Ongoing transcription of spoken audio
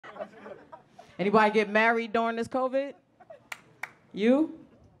Anybody get married during this COVID? You?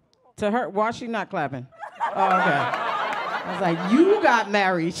 To her? Why is she not clapping? Oh, okay. I was like, you got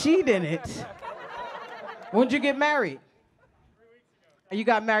married. She didn't. When'd you get married? 3 weeks ago. You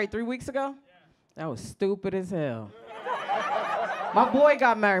got married 3 weeks ago? Yeah. That was stupid as hell. My boy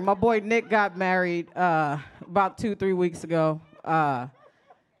got married. My boy Nick got married about 2-3 weeks ago.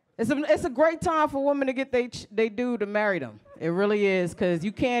 It's a great time for women to get they dude to marry them. It really is, because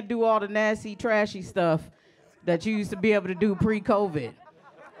you can't do all the nasty, trashy stuff that you used to be able to do pre-COVID.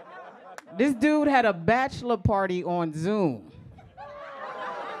 This dude had a bachelor party on Zoom.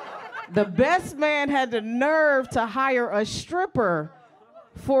 The best man had the nerve to hire a stripper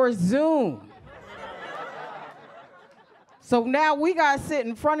for Zoom. So now we gotta sit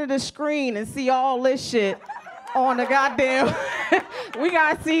in front of the screen and see all this shit on the goddamn, we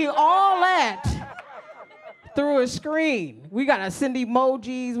gotta see all that through a screen. We gotta send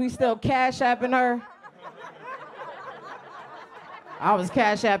emojis, we still cash apping her. I was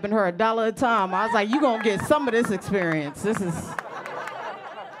cash apping her $1 a time. I was like, you gonna get some of this experience. This is,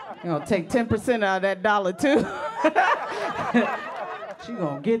 you gonna take 10% out of that dollar too. She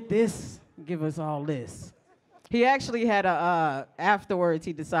gonna get this, give us all this. He actually had afterwards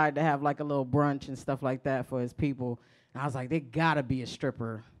he decided to have like a little brunch and stuff like that for his people. And I was like, there gotta be a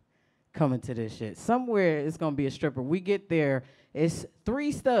stripper coming to this shit. Somewhere it's gonna be a stripper. We get there, it's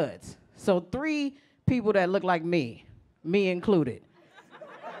 3 studs. So 3 people that look like me included.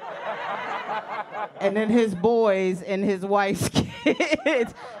 And then his boys and his wife's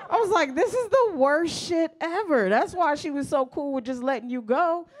kids. I was like, this is the worst shit ever. That's why she was so cool with just letting you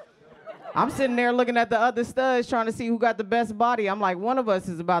go. I'm sitting there looking at the other studs trying to see who got the best body. I'm like, one of us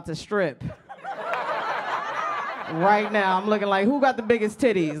is about to strip. Right now, I'm looking like, who got the biggest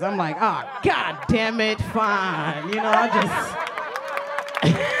titties? I'm like, oh, God damn it, fine. You know,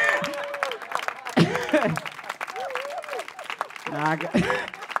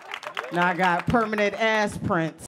 now I got permanent ass prints.